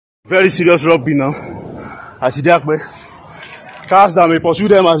Very serious robbery now. As you there, cars that may pursue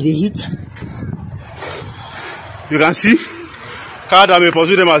them has been hit. You can see, car that may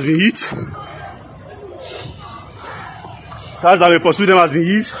pursue them has been hit. Cars that may pursue them has been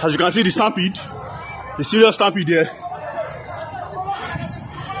hit. As you can see, the stampede, the serious stampede there.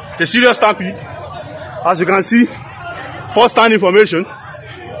 The serious stampede. As you can see, first hand information.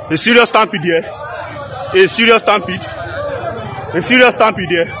 The serious stampede here. A serious stampede. A serious stampede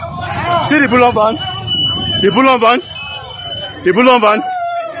here. See the Bullion van. The Bullion van. The Bullion van.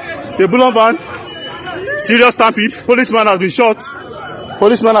 The Bullion van. Serious stampede. Policeman has been shot.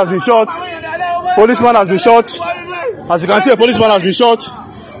 Policeman has been shot. Policeman has been shot. As you can see, a policeman has been shot.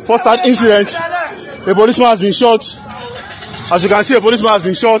 First hand incident. A policeman has been shot. As you can see, a policeman has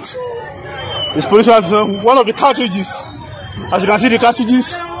been shot. This policeman has been one of the cartridges. As you can see, the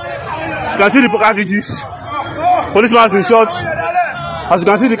cartridges. You can see the cartridges. Policeman has been shot. As you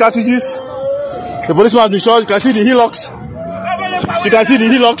can see the cartridges. The policeman has been shot. You can see the hillocks. You can see the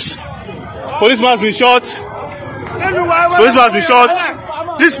hillocks. Policeman has been shot. Policeman has been shot.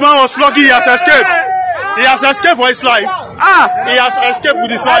 This man was lucky, he has escaped. He has escaped for his life. He has escaped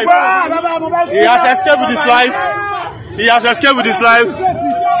with his life. He has escaped with his life. He has escaped with his life.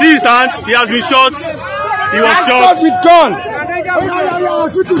 See his hand. He has been shot. He was shot with gun.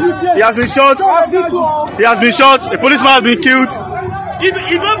 He has been shot. He has been shot. A policeman has been killed.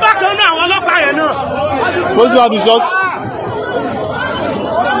 Policeman has been shot.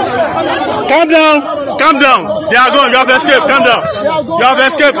 Calm down. Calm down. They are gone. You have escaped. Calm down. You have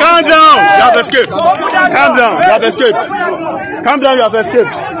escaped. Calm down. You have escaped. Calm down. You have escaped. Calm down. You have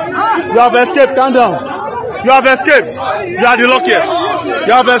escaped. You have escaped. Calm down. You have escaped. You are the luckiest.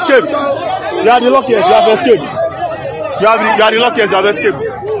 You have escaped. You are the luckiest. You have escaped. You are the luckiest. You have escaped.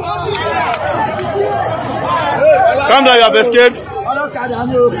 Calm down. You have escaped.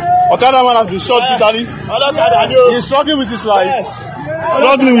 Okada man has been shot brutally. He is struggling with his life.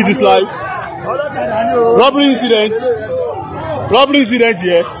 Struggling with his life. Robbery incident. Robbery incident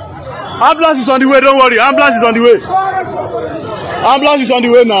here. Ambulance is on the way. Don't worry. Ambulance is on the way. Ambulance is on the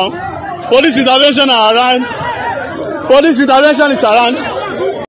way now. Police intervention are around. Police intervention is around.